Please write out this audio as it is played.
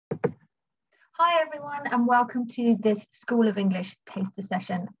Hi everyone, and welcome to this School of English taster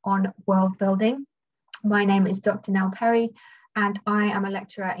session on world building. My name is Dr. Eleanor Perry and I am a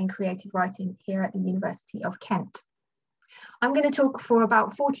lecturer in creative writing here at the University of Kent. I'm going to talk for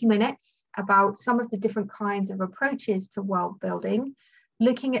about 40 minutes about some of the different kinds of approaches to world building,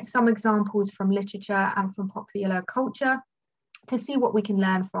 looking at some examples from literature and from popular culture to see what we can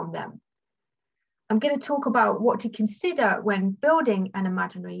learn from them. I'm going to talk about what to consider when building an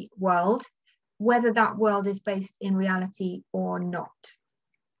imaginary world, whether that world is based in reality or not.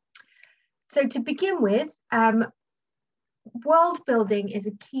 So to begin with, world building is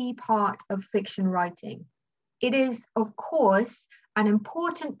a key part of fiction writing. It is, of course, an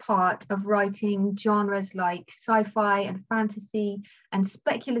important part of writing genres like sci-fi and fantasy and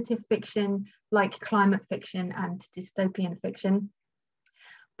speculative fiction like climate fiction and dystopian fiction.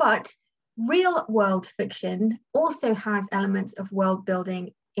 But real world fiction also has elements of world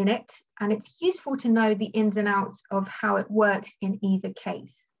building in it, and it's useful to know the ins and outs of how it works in either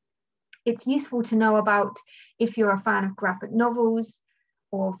case. It's useful to know about if you're a fan of graphic novels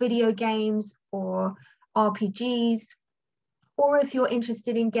or video games or RPGs, or if you're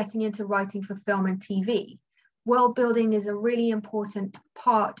interested in getting into writing for film and TV. World building is a really important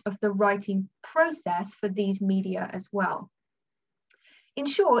part of the writing process for these media as well. In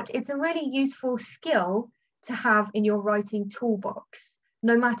short, it's a really useful skill to have in your writing toolbox,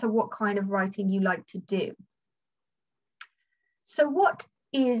 no matter what kind of writing you like to do. So what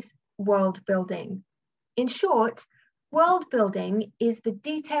is world building? In short, world building is the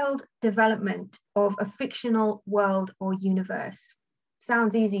detailed development of a fictional world or universe.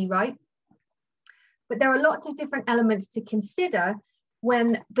 Sounds easy, right? But there are lots of different elements to consider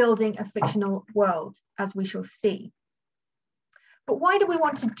when building a fictional world, as we shall see. But why do we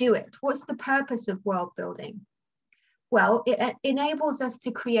want to do it? What's the purpose of world building? Well, it enables us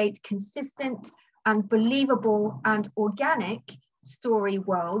to create consistent and believable and organic story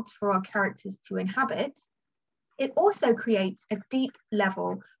worlds for our characters to inhabit. It also creates a deep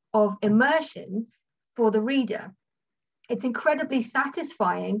level of immersion for the reader. It's incredibly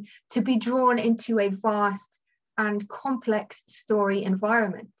satisfying to be drawn into a vast and complex story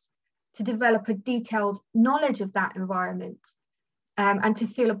environment, to develop a detailed knowledge of that environment, and to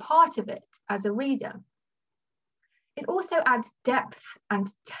feel a part of it as a reader. It also adds depth and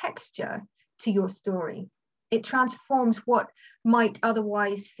texture to your story. It transforms what might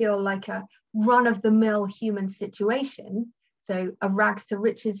otherwise feel like a run-of-the-mill human situation, so a rags to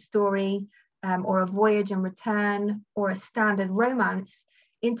riches story, or a voyage and return, or a standard romance,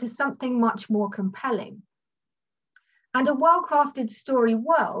 into something much more compelling. And a well-crafted story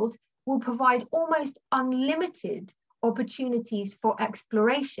world will provide almost unlimited opportunities for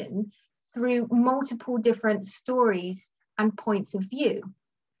exploration through multiple different stories and points of view.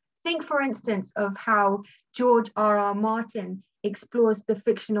 Think, for instance, of how George R.R. Martin explores the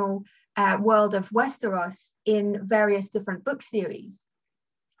fictional world of Westeros in various different book series,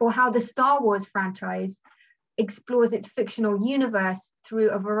 or how the Star Wars franchise explores its fictional universe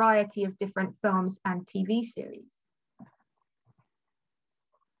through a variety of different films and TV series.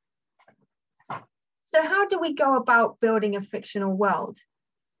 So how do we go about building a fictional world?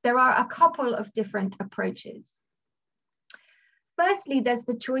 There are a couple of different approaches. Firstly, there's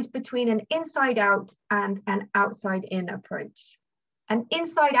the choice between an inside-out and an outside-in approach. An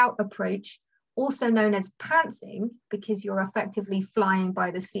inside-out approach, also known as pantsing, because you're effectively flying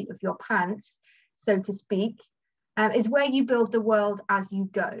by the seat of your pants, so to speak, is where you build the world as you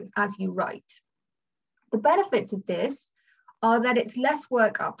go, as you write. The benefits of this are that it's less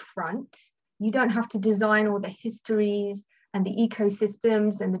work up front. You don't have to design all the histories and the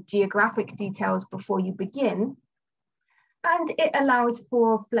ecosystems and the geographic details before you begin. And it allows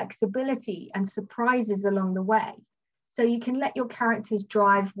for flexibility and surprises along the way. So you can let your characters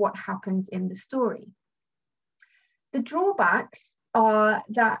drive what happens in the story. The drawbacks are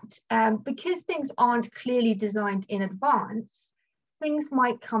that because things aren't clearly designed in advance, things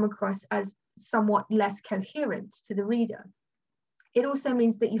might come across as somewhat less coherent to the reader. It also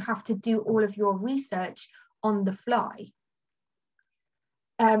means that you have to do all of your research on the fly.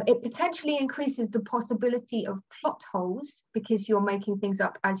 It potentially increases the possibility of plot holes because you're making things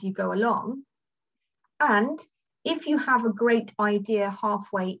up as you go along. And if you have a great idea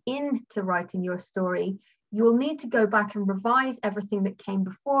halfway into writing your story, you'll need to go back and revise everything that came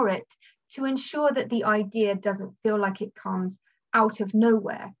before it to ensure that the idea doesn't feel like it comes out of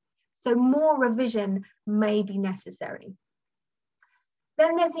nowhere. So more revision may be necessary.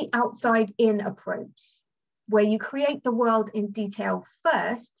 Then there's the outside-in approach, where you create the world in detail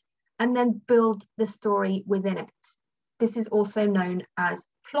first and then build the story within it. This is also known as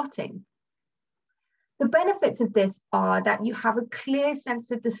plotting. The benefits of this are that you have a clear sense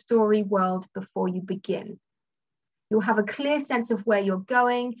of the story world before you begin. You'll have a clear sense of where you're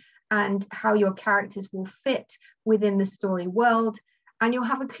going and how your characters will fit within the story world, and you'll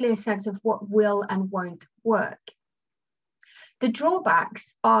have a clear sense of what will and won't work. The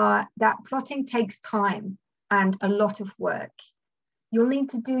drawbacks are that plotting takes time and a lot of work. You'll need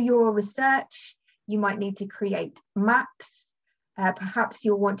to do your research. You might need to create maps. Perhaps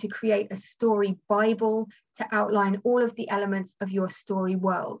you'll want to create a story Bible to outline all of the elements of your story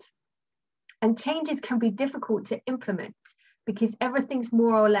world. And changes can be difficult to implement because everything's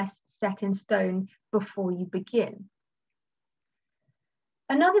more or less set in stone before you begin.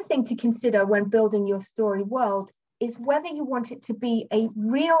 Another thing to consider when building your story world is whether you want it to be a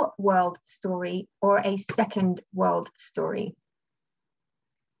real world story or a second world story.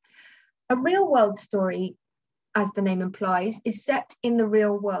 A real world story, as the name implies, is set in the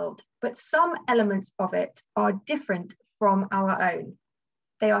real world, but some elements of it are different from our own.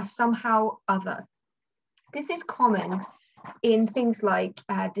 They are somehow other. This is common in things like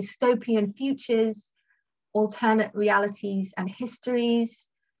dystopian futures, alternate realities and histories,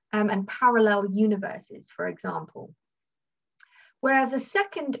 and parallel universes, for example. Whereas a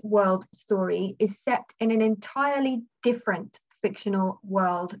second world story is set in an entirely different fictional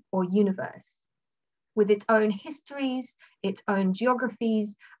world or universe, with its own histories, its own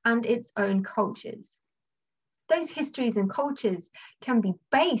geographies, and its own cultures. Those histories and cultures can be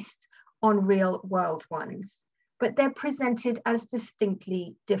based on real world ones, but they're presented as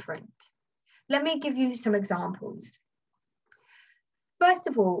distinctly different. Let me give you some examples. First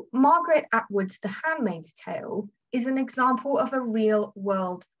of all, Margaret Atwood's The Handmaid's Tale is an example of a real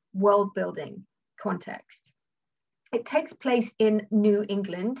world building context. It takes place in New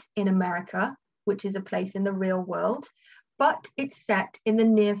England in America, which is a place in the real world, but it's set in the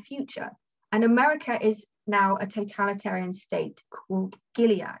near future. And America is now a totalitarian state called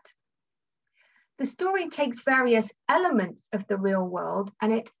Gilead. The story takes various elements of the real world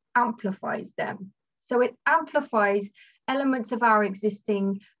and it amplifies them. So it amplifies elements of our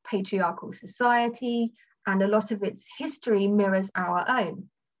existing patriarchal society, and a lot of its history mirrors our own.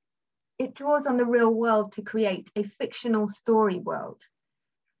 It draws on the real world to create a fictional story world,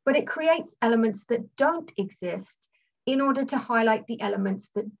 but it creates elements that don't exist in order to highlight the elements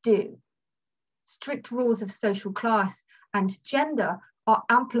that do. Strict rules of social class and gender are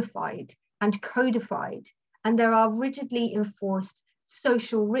amplified and codified, and there are rigidly enforced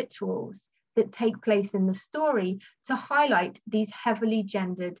social rituals that take place in the story to highlight these heavily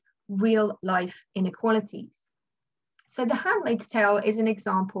gendered real life inequalities. So The Handmaid's Tale is an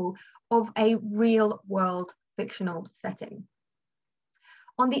example of a real world fictional setting.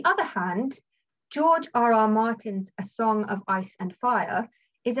 On the other hand, George R.R. Martin's A Song of Ice and Fire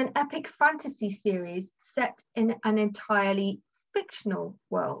is an epic fantasy series set in an entirely fictional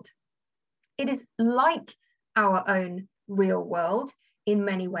world. It is like our own real world in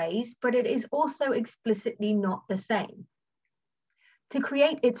many ways, but it is also explicitly not the same. To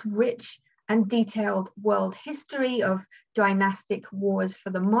create its rich and detailed world history of dynastic wars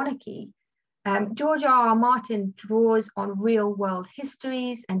for the monarchy, George R.R. Martin draws on real world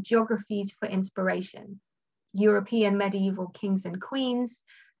histories and geographies for inspiration. European medieval kings and queens,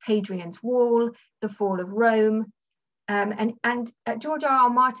 Hadrian's Wall, the fall of Rome, and George R.R.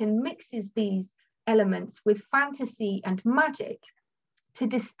 Martin mixes these elements with fantasy and magic to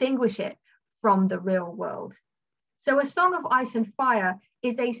distinguish it from the real world. So A Song of Ice and Fire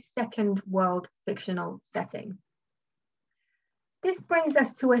is a second world fictional setting. This brings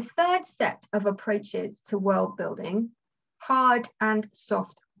us to a third set of approaches to world building, hard and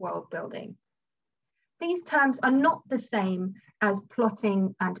soft world building. These terms are not the same as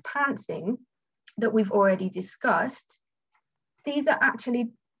plotting and pantsing that we've already discussed. These are actually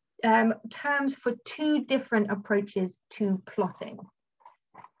terms for two different approaches to plotting.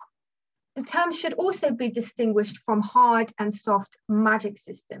 The terms should also be distinguished from hard and soft magic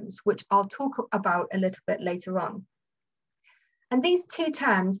systems, which I'll talk about a little bit later on. And these two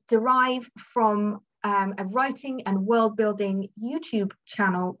terms derive from a writing and world building YouTube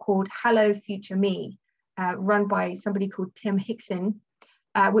channel called Hello Future Me, run by somebody called Tim Hickson,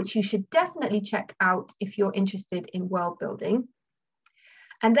 which you should definitely check out if you're interested in world building.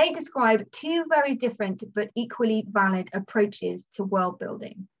 And they describe two very different but equally valid approaches to world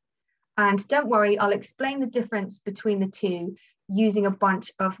building. And don't worry, I'll explain the difference between the two using a bunch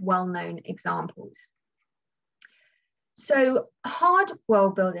of well-known examples. So hard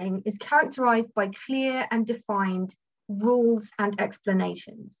world building is characterized by clear and defined rules and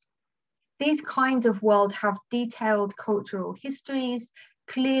explanations. These kinds of world have detailed cultural histories,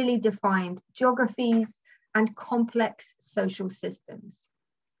 clearly defined geographies, and complex social systems.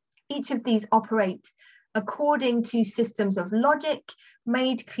 Each of these operate according to systems of logic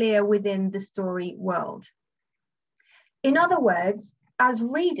made clear within the story world. In other words, as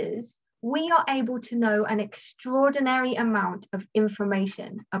readers, we are able to know an extraordinary amount of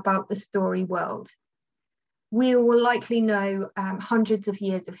information about the story world. We will likely know hundreds of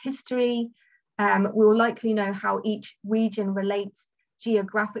years of history. We will likely know how each region relates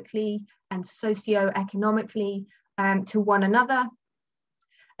geographically and socio-economically to one another.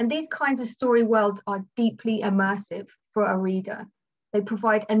 And these kinds of story worlds are deeply immersive for a reader. They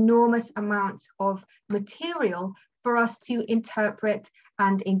provide enormous amounts of material for us to interpret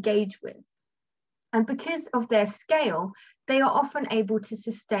and engage with. And because of their scale, they are often able to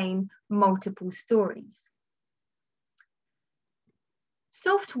sustain multiple stories.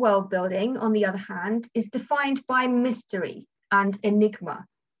 Soft world building, on the other hand, is defined by mystery and enigma.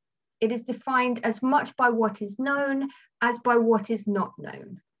 It is defined as much by what is known as by what is not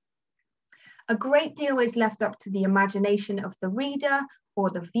known. A great deal is left up to the imagination of the reader or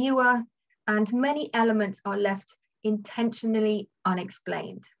the viewer, and many elements are left intentionally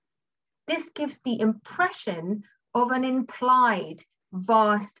unexplained. This gives the impression of an implied,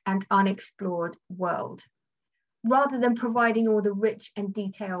 vast and unexplored world. Rather than providing all the rich and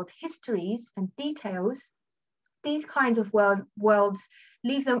detailed histories and details, these kinds of worlds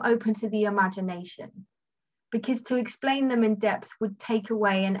leave them open to the imagination, because to explain them in depth would take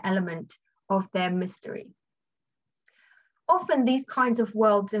away an element of their mystery. Often these kinds of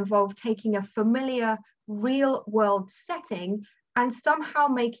worlds involve taking a familiar real world setting and somehow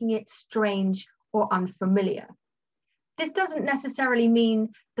making it strange or unfamiliar. This doesn't necessarily mean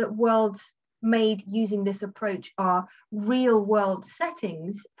that worlds made using this approach are real world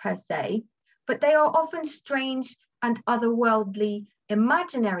settings per se, but they are often strange and otherworldly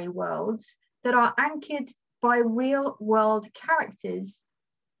imaginary worlds that are anchored by real world characters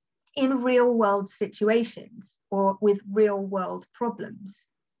in real world situations or with real world problems.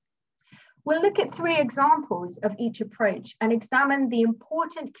 We'll look at 3 examples of each approach and examine the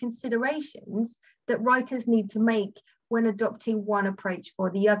important considerations that writers need to make when adopting one approach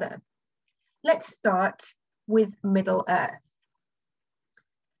or the other. Let's start with Middle Earth.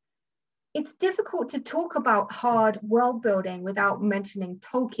 It's difficult to talk about hard world building without mentioning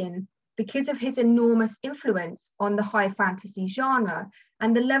Tolkien because of his enormous influence on the high fantasy genre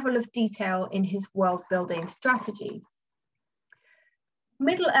and the level of detail in his world building strategy.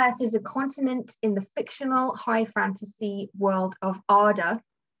 Middle Earth is a continent in the fictional high fantasy world of Arda,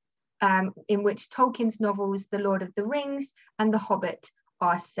 in which Tolkien's novels The Lord of the Rings and The Hobbit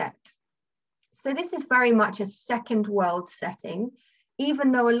are set. So this is very much a second world setting,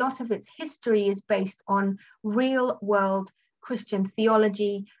 even though a lot of its history is based on real world Christian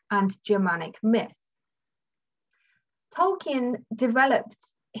theology and Germanic myth. Tolkien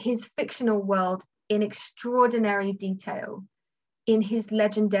developed his fictional world in extraordinary detail in his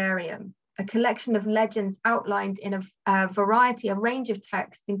Legendarium, a collection of legends outlined in a range of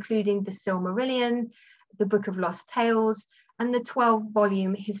texts, including the Silmarillion, the Book of Lost Tales, and the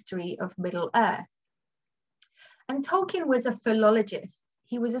 12-volume History of Middle Earth. And Tolkien was a philologist.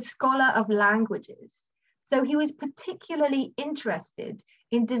 He was a scholar of languages. So he was particularly interested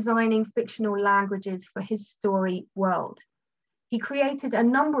in designing fictional languages for his story world. He created a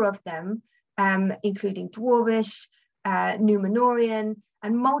number of them, including Dwarvish, Númenórean,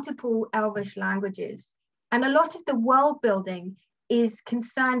 and multiple Elvish languages. And a lot of the world building is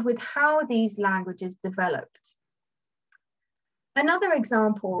concerned with how these languages developed. Another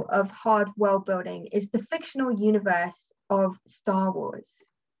example of hard world building is the fictional universe of Star Wars.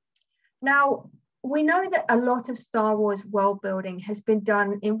 Now, we know that a lot of Star Wars world building has been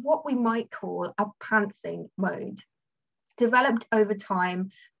done in what we might call a pantsing mode, developed over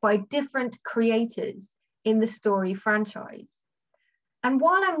time by different creators in the story franchise. And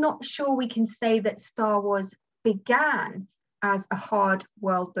while I'm not sure we can say that Star Wars began as a hard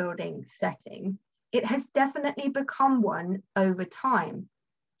world building setting, it has definitely become one over time,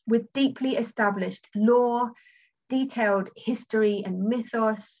 with deeply established lore, detailed history and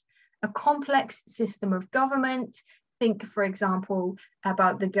mythos, a complex system of government. Think, for example,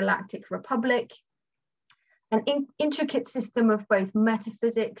 about the Galactic Republic, an intricate system of both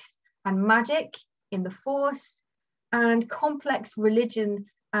metaphysics and magic in the Force, and complex religion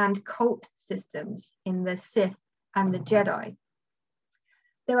and cult systems in the Sith and the Jedi.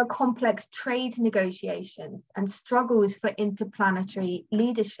 There are complex trade negotiations and struggles for interplanetary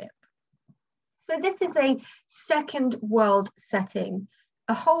leadership. So this is a second world setting,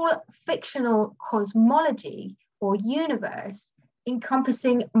 a whole fictional cosmology or universe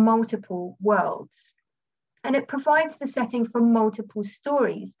encompassing multiple worlds. And it provides the setting for multiple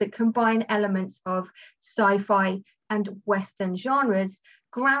stories that combine elements of sci-fi and Western genres,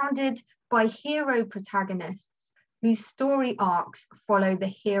 grounded by hero protagonists whose story arcs follow the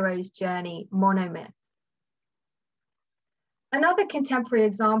hero's journey monomyth. Another contemporary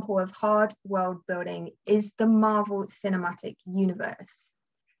example of hard world building is the Marvel Cinematic Universe.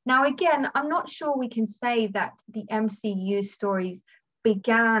 Now, again, I'm not sure we can say that the MCU stories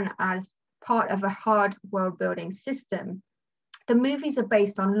began as part of a hard world building system. The movies are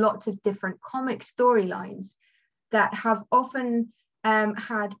based on lots of different comic storylines that have often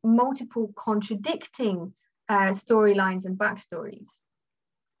had multiple contradicting storylines and backstories.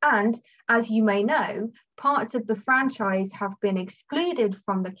 And as you may know, parts of the franchise have been excluded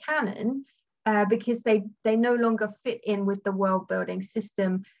from the canon because they no longer fit in with the world building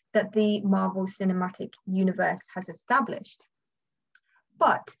system that the Marvel Cinematic Universe has established.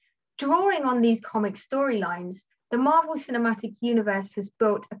 But drawing on these comic storylines, the Marvel Cinematic Universe has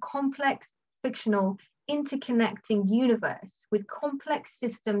built a complex, fictional, interconnecting universe with complex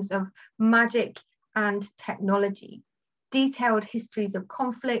systems of magic and technology, detailed histories of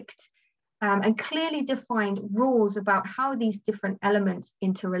conflict, and clearly defined rules about how these different elements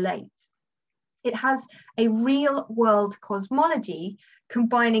interrelate. It has a real world cosmology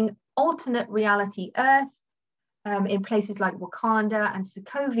combining alternate reality Earth in places like Wakanda and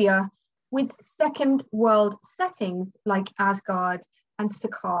Sokovia with second world settings like Asgard and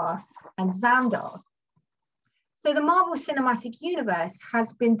Sakaar and Xandar. So the Marvel Cinematic Universe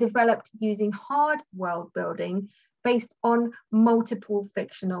has been developed using hard world building based on multiple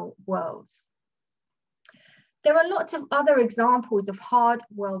fictional worlds. There are lots of other examples of hard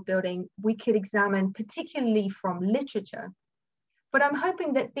world building we could examine, particularly from literature, but I'm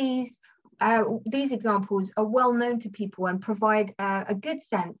hoping that these examples are well known to people and provide a good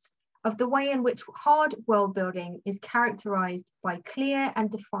sense of the way in which hard world building is characterized by clear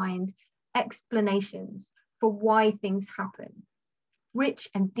and defined explanations for why things happen, rich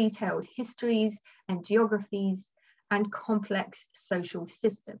and detailed histories and geographies, and complex social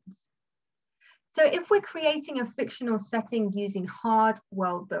systems. So if we're creating a fictional setting using hard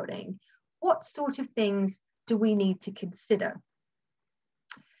world building, what sort of things do we need to consider?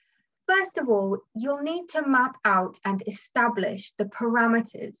 First of all, you'll need to map out and establish the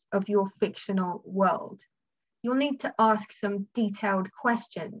parameters of your fictional world. You'll need to ask some detailed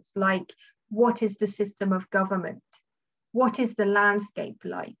questions like, what is the system of government? What is the landscape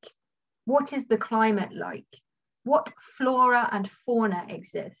like? What is the climate like? What flora and fauna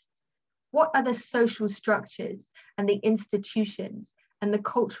exist? What are the social structures and the institutions and the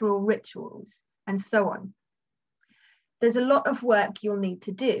cultural rituals and so on? There's a lot of work you'll need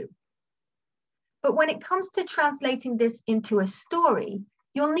to do. But when it comes to translating this into a story,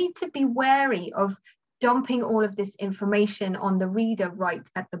 you'll need to be wary of dumping all of this information on the reader right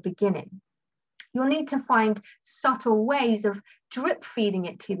at the beginning. You'll need to find subtle ways of drip feeding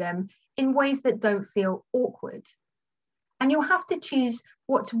it to them in ways that don't feel awkward. And you'll have to choose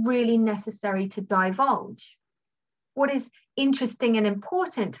what's really necessary to divulge. What is interesting and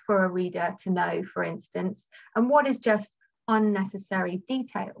important for a reader to know, for instance, and what is just unnecessary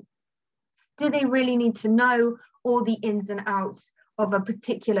detail? Do they really need to know all the ins and outs of a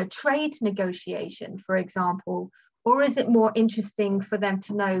particular trade negotiation, for example, or is it more interesting for them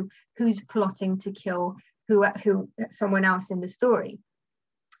to know who's plotting to kill someone else in the story?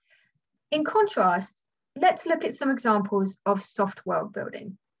 In contrast, let's look at some examples of soft world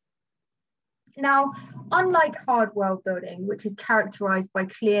building. Now, unlike hard world building, which is characterized by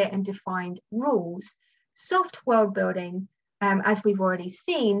clear and defined rules, soft world building, as we've already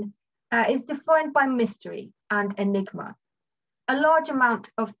seen, is defined by mystery and enigma. A large amount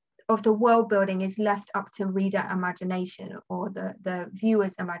of the world building is left up to reader imagination or the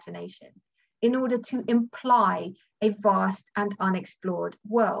viewer's imagination in order to imply a vast and unexplored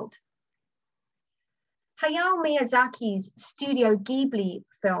world. Hayao Miyazaki's Studio Ghibli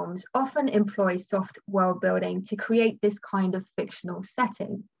films often employ soft world building to create this kind of fictional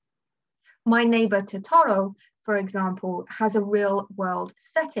setting. My Neighbor Totoro, for example, has a real world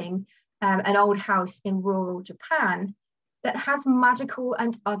setting, an old house in rural Japan, that has magical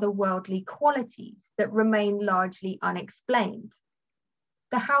and otherworldly qualities that remain largely unexplained.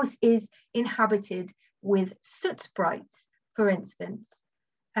 The house is inhabited with soot sprites, for instance.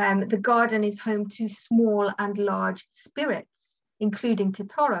 The garden is home to small and large spirits, including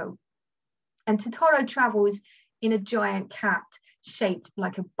Totoro. And Totoro travels in a giant cat shaped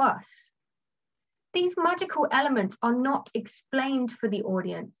like a bus. These magical elements are not explained for the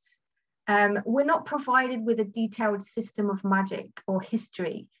audience We're not provided with a detailed system of magic or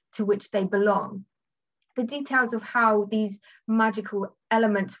history to which they belong. The details of how these magical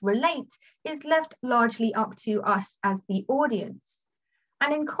elements relate is left largely up to us as the audience.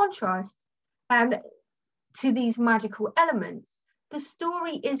 And in contrast to these magical elements, the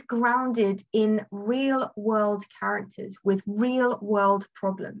story is grounded in real world characters with real world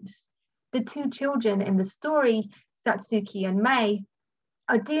problems. The two children in the story, Satsuki and Mei,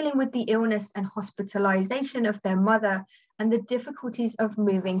 are dealing with the illness and hospitalization of their mother and the difficulties of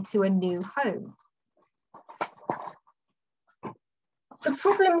moving to a new home. The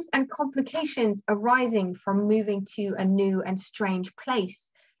problems and complications arising from moving to a new and strange place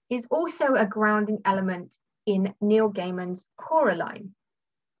is also a grounding element in Neil Gaiman's Coraline.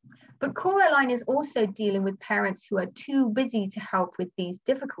 But Coraline is also dealing with parents who are too busy to help with these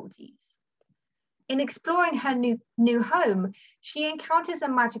difficulties. In exploring her new home, she encounters a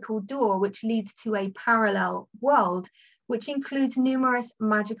magical door which leads to a parallel world, which includes numerous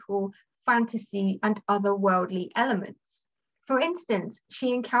magical, fantasy, and otherworldly elements. For instance,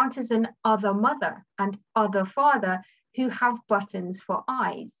 she encounters an other mother and other father who have buttons for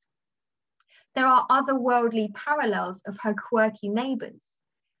eyes. There are otherworldly parallels of her quirky neighbors,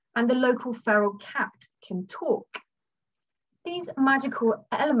 and the local feral cat can talk. These magical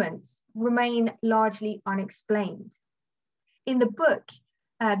elements remain largely unexplained. In the book,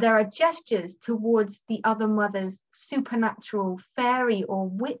 there are gestures towards the other mother's supernatural fairy or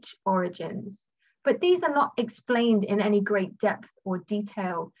witch origins, but these are not explained in any great depth or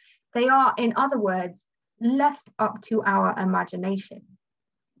detail. They are, in other words, left up to our imagination.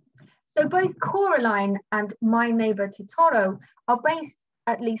 So both Coraline and My Neighbor Totoro are based,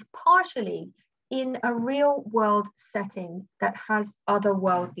 at least partially, in a real world setting that has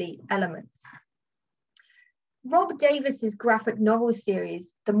otherworldly elements. Rob Davis's graphic novel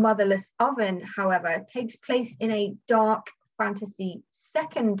series, The Motherless Oven, however, takes place in a dark fantasy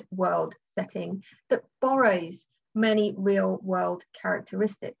second world setting that borrows many real world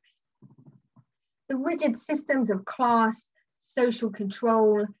characteristics. The rigid systems of class, social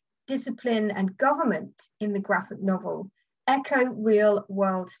control, discipline, and government in the graphic novel echo real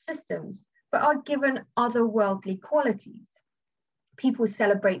world systems, but are given otherworldly qualities. People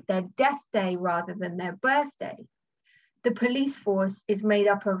celebrate their death day rather than their birthday. The police force is made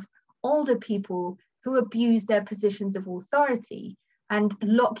up of older people who abuse their positions of authority and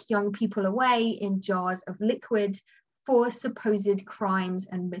lock young people away in jars of liquid for supposed crimes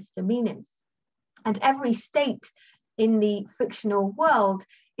and misdemeanors. And every state in the fictional world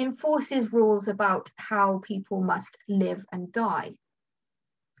enforces rules about how people must live and die.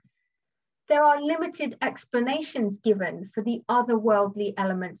 There are limited explanations given for the otherworldly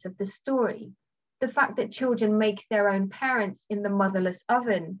elements of the story. The fact that children make their own parents in The Motherless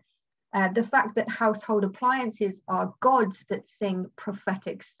Oven, the fact that household appliances are gods that sing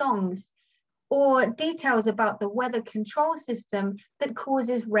prophetic songs, or details about the weather control system that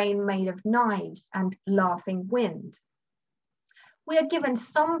causes rain made of knives and laughing wind. We are given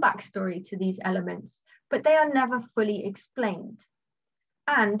some backstory to these elements, but they are never fully explained.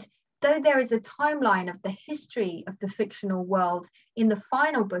 And though there is a timeline of the history of the fictional world in the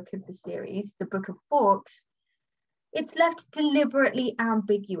final book of the series, the Book of Forks, it's left deliberately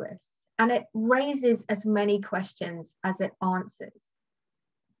ambiguous, and it raises as many questions as it answers.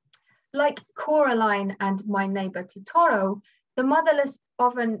 Like Coraline and My Neighbor Totoro, the Motherless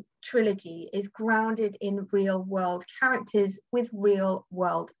Oven trilogy is grounded in real world characters with real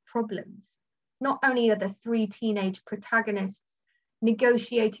world problems. Not only are the three teenage protagonists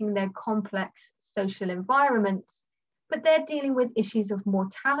negotiating their complex social environments, but they're dealing with issues of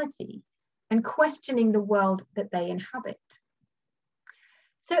mortality and questioning the world that they inhabit.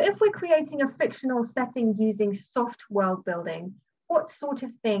 So if we're creating a fictional setting using soft world building, what sort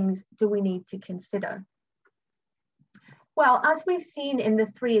of things do we need to consider? Well, as we've seen in the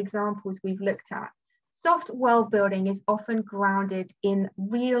three examples we've looked at, soft world building is often grounded in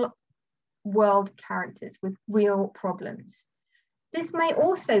real world characters with real problems. This may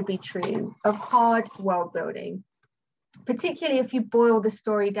also be true of hard world building, particularly if you boil the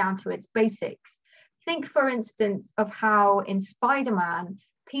story down to its basics. Think, for instance, of how in Spider-Man,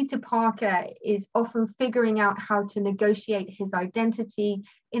 Peter Parker is often figuring out how to negotiate his identity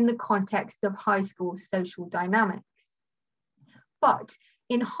in the context of high school social dynamics. But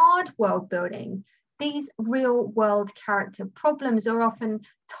in hard world building, these real world character problems are often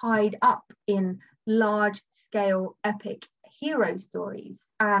tied up in large scale epic hero stories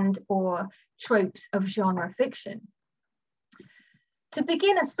and or tropes of genre fiction. To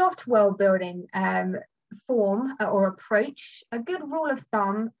begin a soft world building, form or approach, a good rule of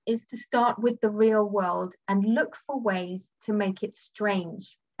thumb is to start with the real world and look for ways to make it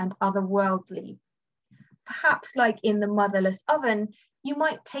strange and otherworldly. Perhaps like in the motherless oven, you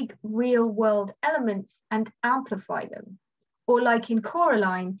might take real world elements and amplify them. Or like in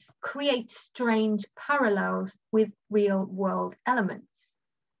Coraline, create strange parallels with real world elements.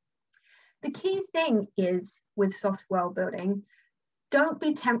 The key thing is with soft world building, don't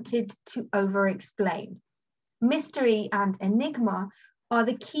be tempted to over-explain. Mystery and enigma are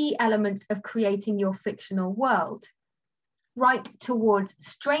the key elements of creating your fictional world, right towards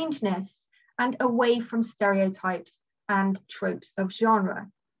strangeness and away from stereotypes and tropes of genre.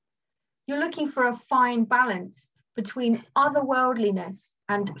 You're looking for a fine balance between otherworldliness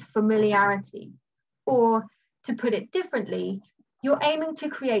and familiarity, or to put it differently, you're aiming to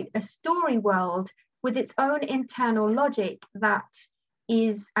create a story world with its own internal logic that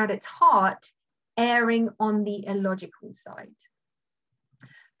is at its heart erring on the illogical side.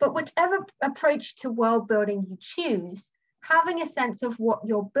 But whichever approach to world building you choose, having a sense of what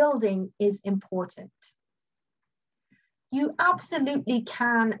you're building is important. You absolutely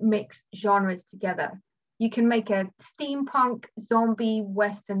can mix genres together. You can make a steampunk, zombie,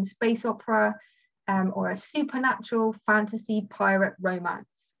 Western space opera, or a supernatural fantasy pirate romance.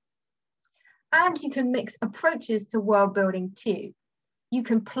 And you can mix approaches to world building too. You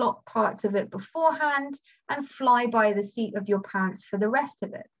can plot parts of it beforehand and fly by the seat of your pants for the rest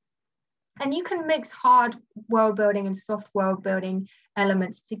of it. And you can mix hard world building and soft world building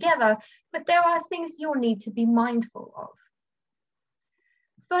elements together, but there are things you'll need to be mindful of.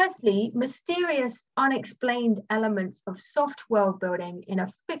 Firstly, mysterious, unexplained elements of soft world building in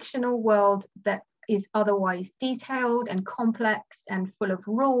a fictional world that is otherwise detailed and complex and full of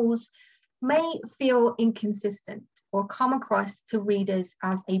rules may feel inconsistent or come across to readers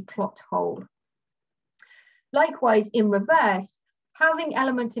as a plot hole. Likewise, in reverse, having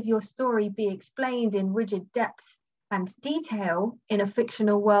elements of your story be explained in rigid depth and detail in a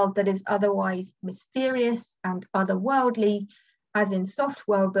fictional world that is otherwise mysterious and otherworldly, as in soft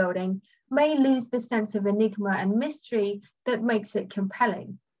world building, may lose the sense of enigma and mystery that makes it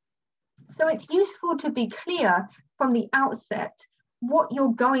compelling. So it's useful to be clear from the outset what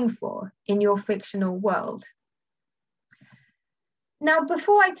you're going for in your fictional world. Now,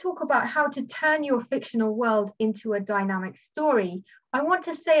 before I talk about how to turn your fictional world into a dynamic story, I want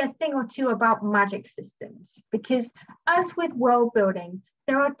to say a thing or two about magic systems, because as with world building,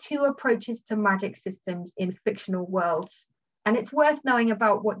 there are two approaches to magic systems in fictional worlds, and it's worth knowing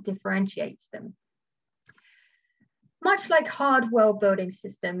about what differentiates them. Much like hard world building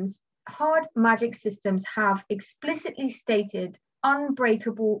systems, hard magic systems have explicitly stated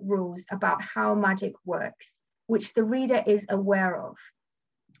unbreakable rules about how magic works, which the reader is aware of.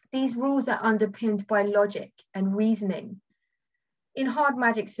 These rules are underpinned by logic and reasoning. In hard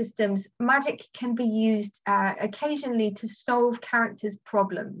magic systems, magic can be used occasionally to solve characters'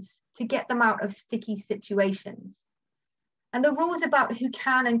 problems, to get them out of sticky situations. And the rules about who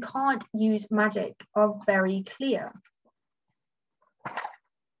can and can't use magic are very clear.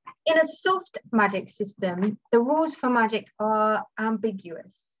 In a soft magic system, the rules for magic are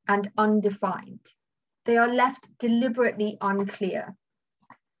ambiguous and undefined. They are left deliberately unclear.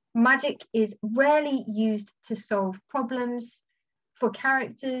 Magic is rarely used to solve problems for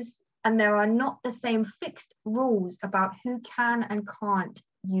characters, and there are not the same fixed rules about who can and can't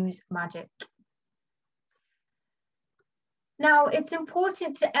use magic. Now, it's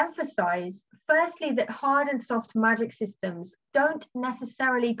important to emphasize, firstly, that hard and soft magic systems don't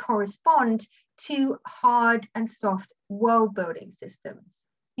necessarily correspond to hard and soft world building systems.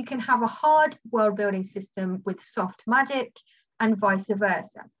 You can have a hard world building system with soft magic and vice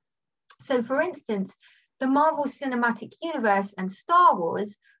versa. So for instance, the Marvel Cinematic Universe and Star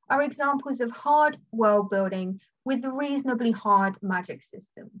Wars are examples of hard world building with reasonably hard magic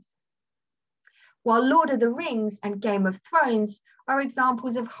systems, while Lord of the Rings and Game of Thrones are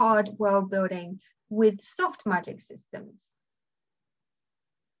examples of hard world building with soft magic systems.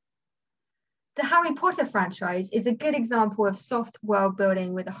 The Harry Potter franchise is a good example of soft world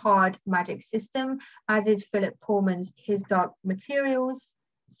building with a hard magic system, as is Philip Pullman's His Dark Materials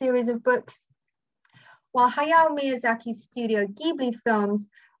series of books. While Hayao Miyazaki's Studio Ghibli films,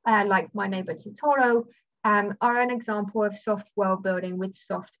 like My Neighbor Totoro, are an example of soft world building with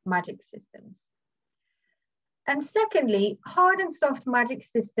soft magic systems. And secondly, hard and soft magic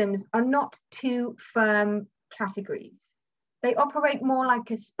systems are not two firm categories. They operate more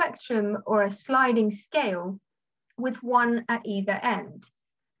like a spectrum or a sliding scale with one at either end.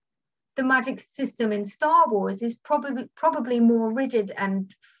 the magic system in Star Wars is probably more rigid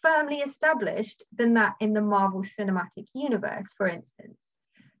and firmly established than that in the Marvel Cinematic Universe, for instance.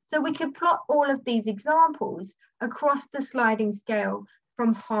 So we could plot all of these examples across the sliding scale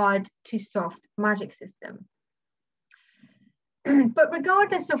from hard to soft magic system. But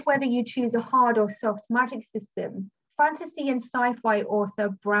regardless of whether you choose a hard or soft magic system, fantasy and sci-fi author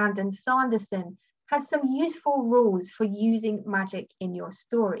Brandon Sanderson has some useful rules for using magic in your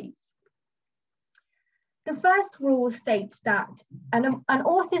stories. The first rule states that an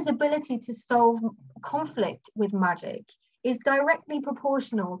author's ability to solve conflict with magic is directly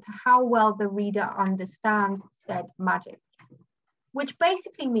proportional to how well the reader understands said magic, which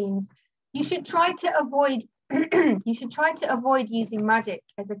basically means you should try to avoid using magic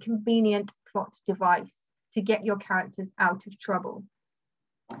as a convenient plot device to get your characters out of trouble.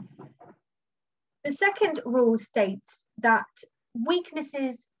 The second rule states that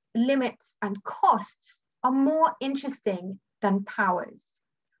weaknesses, limits, and costs are more interesting than powers,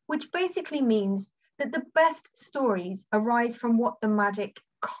 which basically means that the best stories arise from what the magic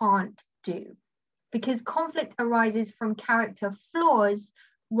can't do, because conflict arises from character flaws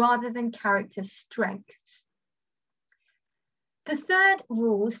rather than character strengths. The third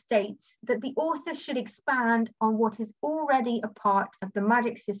rule states that the author should expand on what is already a part of the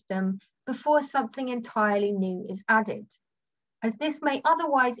magic system before something entirely new is added, as this may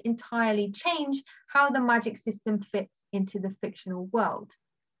otherwise entirely change how the magic system fits into the fictional world.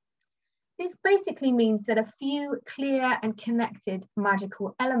 This basically means that a few clear and connected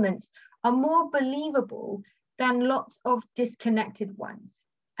magical elements are more believable than lots of disconnected ones,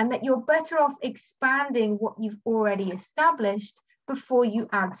 and that you're better off expanding what you've already established before you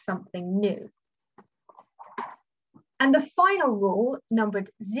add something new. And the final rule, numbered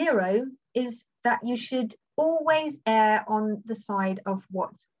 0, is that you should always err on the side of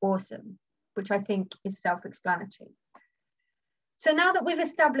what's awesome, which I think is self-explanatory. So now that we've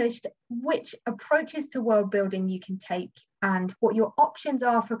established which approaches to world building you can take and what your options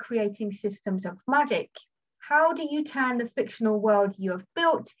are for creating systems of magic, how do you turn the fictional world you have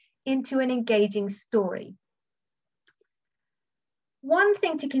built into an engaging story? One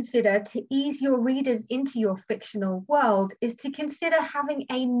thing to consider to ease your readers into your fictional world is to consider having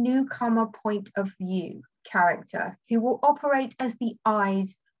a newcomer point of view character who will operate as the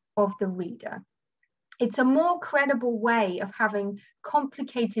eyes of the reader. It's a more credible way of having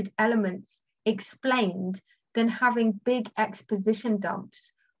complicated elements explained than having big exposition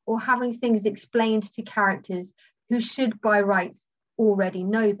dumps or having things explained to characters who should by rights already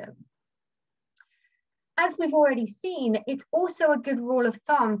know them. As we've already seen, it's also a good rule of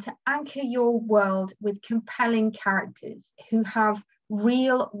thumb to anchor your world with compelling characters who have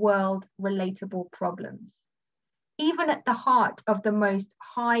real world relatable problems. Even at the heart of the most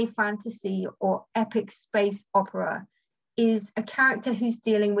high fantasy or epic space opera is a character who's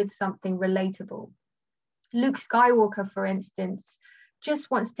dealing with something relatable. Luke Skywalker, for instance,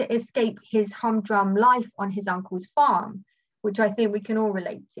 just wants to escape his humdrum life on his uncle's farm, which I think we can all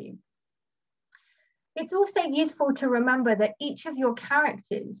relate to. It's also useful to remember that each of your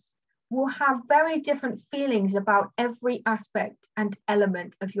characters will have very different feelings about every aspect and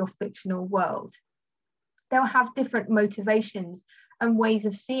element of your fictional world. They'll have different motivations and ways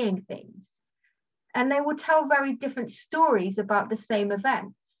of seeing things, and they will tell very different stories about the same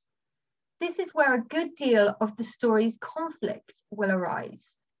events. This is where a good deal of the story's conflict will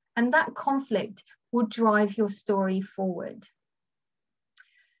arise, and that conflict will drive your story forward.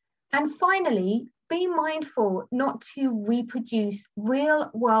 And finally, be mindful not to reproduce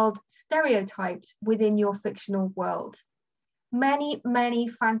real-world stereotypes within your fictional world. Many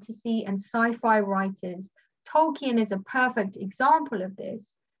fantasy and sci-fi writers, Tolkien is a perfect example of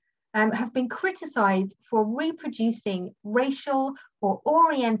this, have been criticized for reproducing racial or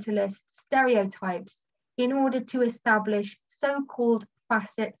Orientalist stereotypes in order to establish so-called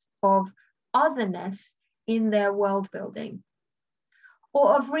facets of otherness in their world building,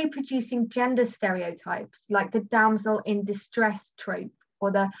 or of reproducing gender stereotypes like the damsel in distress trope,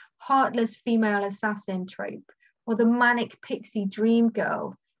 or the heartless female assassin trope, or the manic pixie dream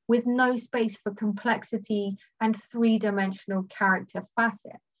girl, with no space for complexity and three-dimensional character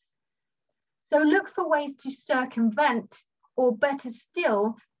facets. So look for ways to circumvent, or better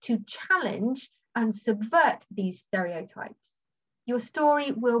still, to challenge and subvert these stereotypes. Your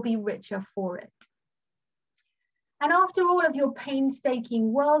story will be richer for it. And after all of your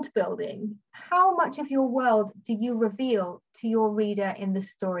painstaking world building, how much of your world do you reveal to your reader in the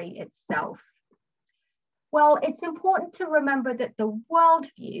story itself? Well, it's important to remember that the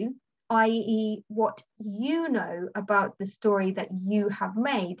worldview i.e. what you know about the story that you have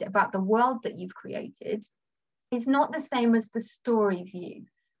made, about the world that you've created, is not the same as the story view,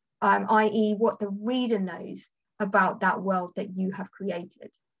 i.e. what the reader knows about that world that you have created.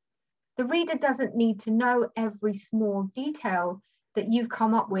 The reader doesn't need to know every small detail that you've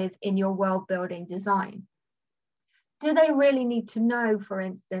come up with in your world building design. Do they really need to know, for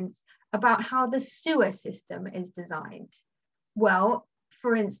instance, about how the sewer system is designed? Well,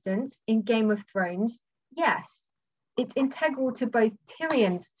 for instance, in Game of Thrones, yes, it's integral to both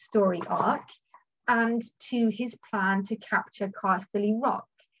Tyrion's story arc and to his plan to capture Casterly Rock.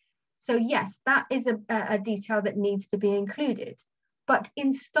 So yes, that is a detail that needs to be included. But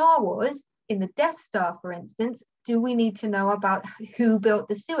in Star Wars, in the Death Star, for instance, do we need to know about who built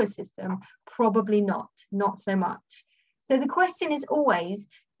the sewer system? Probably not so much. So the question is always,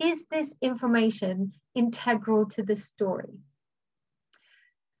 is this information integral to the story?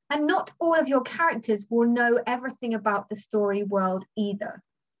 And not all of your characters will know everything about the story world either.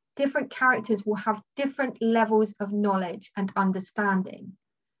 Different characters will have different levels of knowledge and understanding.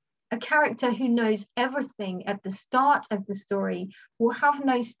 A character who knows everything at the start of the story will have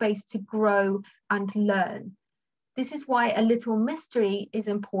no space to grow and learn. This is why a little mystery is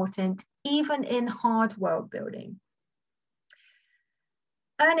important, even in hard world building.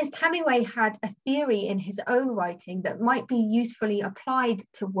 Ernest Hemingway had a theory in his own writing that might be usefully applied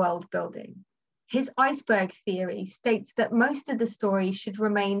to world building. His iceberg theory states that most of the story should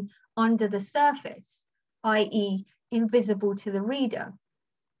remain under the surface, i.e. invisible to the reader,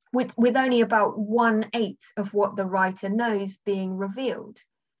 with only about 1/8 of what the writer knows being revealed.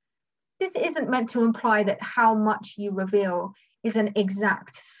 This isn't meant to imply that how much you reveal is an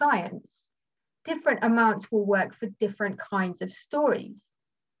exact science. Different amounts will work for different kinds of stories.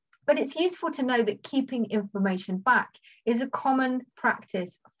 But it's useful to know that keeping information back is a common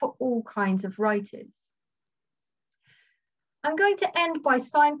practice for all kinds of writers. I'm going to end by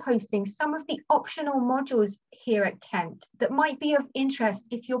signposting some of the optional modules here at Kent that might be of interest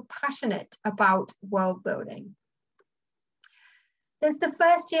if you're passionate about world building. There's the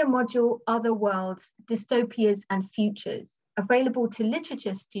first year module, Other Worlds, Dystopias and Futures, available to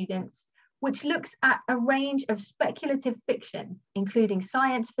literature students, which looks at a range of speculative fiction, including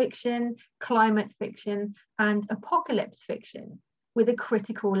science fiction, climate fiction, and apocalypse fiction, with a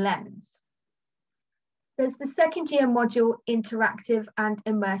critical lens. There's the second year module, Interactive and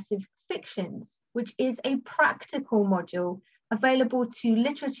Immersive Fictions, which is a practical module available to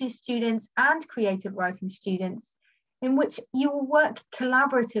literature students and creative writing students, in which you will work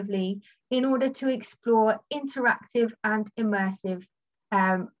collaboratively in order to explore interactive and immersive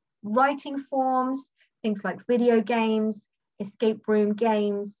writing forms, things like video games, escape room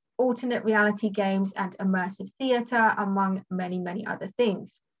games, alternate reality games, and immersive theatre, among many, many other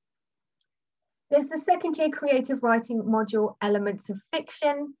things. There's the second year creative writing module, Elements of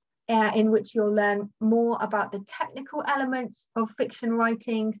Fiction, in which you'll learn more about the technical elements of fiction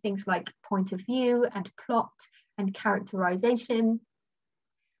writing, things like point of view and plot and characterization.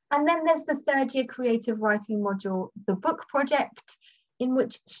 And then there's the third year creative writing module, The Book Project, in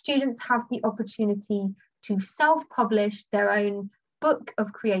which students have the opportunity to self-publish their own book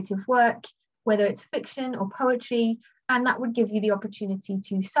of creative work, whether it's fiction or poetry, and that would give you the opportunity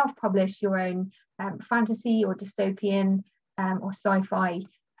to self-publish your own fantasy or dystopian or sci-fi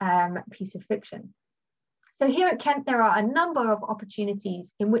piece of fiction. So here at Kent, there are a number of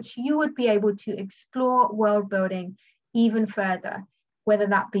opportunities in which you would be able to explore world building even further, whether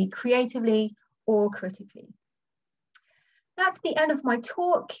that be creatively or critically. That's the end of my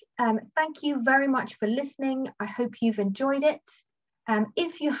talk. Thank you very much for listening. I hope you've enjoyed it.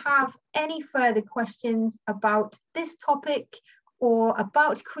 If you have any further questions about this topic or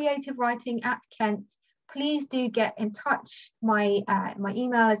about creative writing at Kent, please do get in touch. My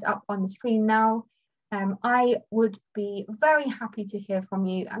email is up on the screen now. I would be very happy to hear from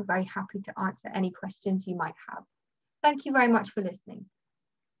you and very happy to answer any questions you might have. Thank you very much for listening.